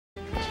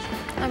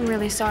I'm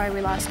really sorry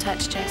we lost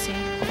touch, Jesse.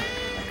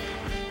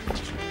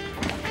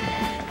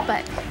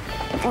 But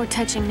we're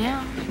touching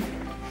now.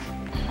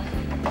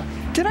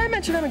 Did I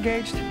mention I'm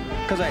engaged?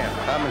 Because I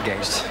am. I'm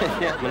engaged.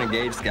 Yeah, I'm an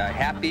engaged guy.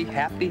 Happy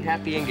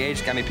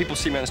engaged guy. I mean, people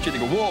see me on the street, they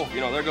go, whoa, you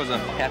know, there goes a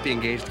happy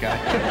engaged guy.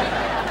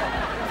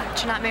 But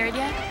you're not married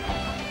yet?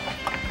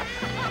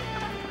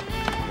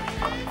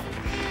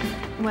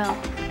 Well,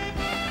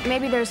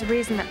 maybe there's a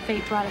reason that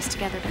fate brought us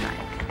together tonight.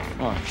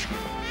 Oh,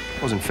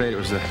 it wasn't fate, it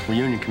was the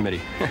reunion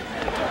committee. You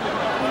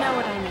know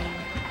what I mean.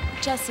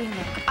 Jesse,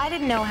 look, I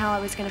didn't know how I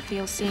was gonna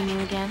feel seeing you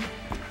again.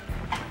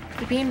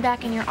 But being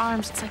back in your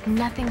arms, it's like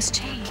nothing's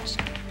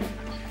changed.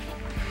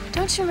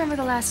 Don't you remember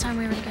the last time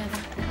we were together?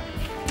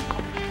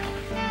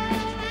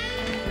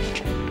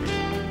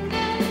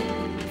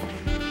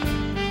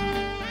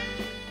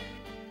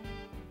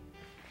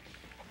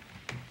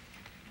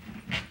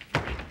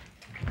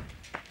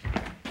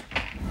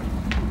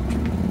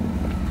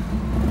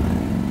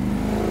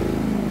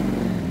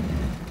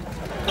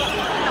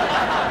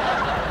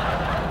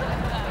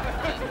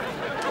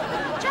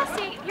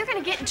 Jesse, you're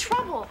gonna get in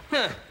trouble.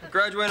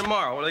 Graduate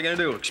tomorrow. What are they gonna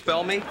do?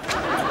 Expel me?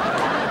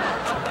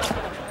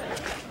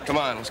 Come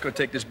on, let's go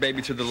take this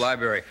baby to the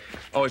library.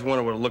 Always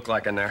wondered what it'll look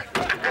like in there.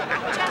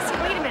 Jesse,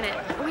 wait a minute.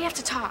 We have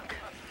to talk.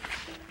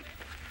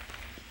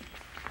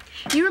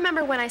 You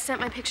remember when I sent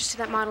my pictures to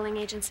that modeling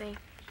agency?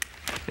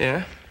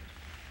 Yeah?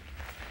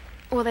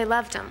 Well, they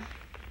loved them.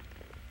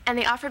 And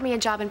they offered me a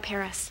job in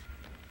Paris.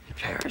 In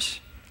Paris?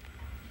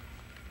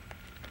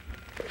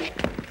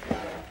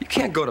 You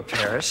can't go to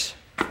Paris.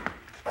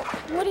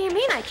 What do you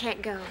mean I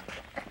can't go?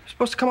 You're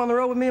supposed to come on the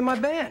road with me and my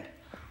band.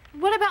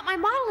 What about my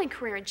modeling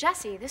career,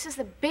 Jesse? This is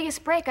the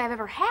biggest break I've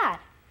ever had.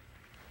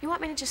 You want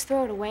me to just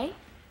throw it away?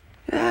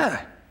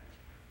 Yeah.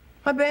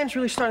 My band's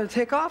really starting to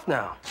take off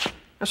now.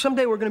 Now,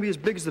 someday we're gonna be as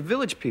big as the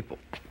Village People.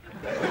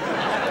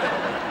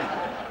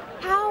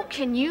 How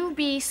can you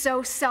be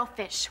so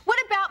selfish? What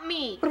about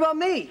me? What about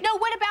me? No,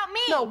 what about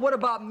me? No, what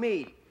about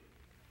me?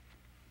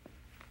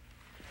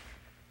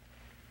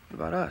 What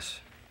about us?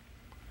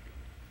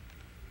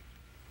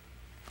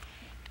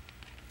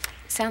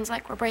 Sounds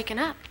like we're breaking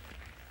up.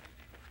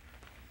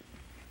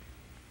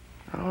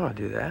 I don't want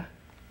to do that.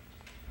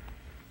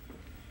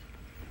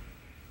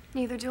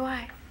 Neither do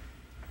I.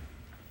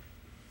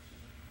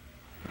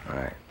 All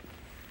right.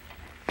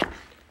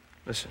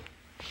 Listen.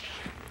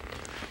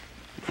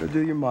 Go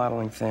do your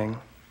modeling thing.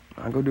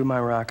 I'll go do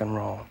my rock and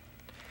roll.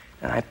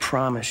 And I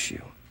promise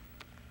you,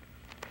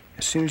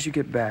 as soon as you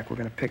get back, we're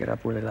going to pick it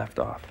up where they left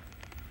off.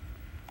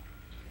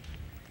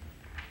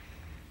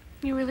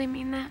 You really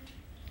mean that?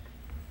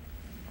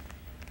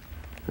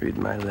 Read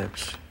my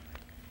lips.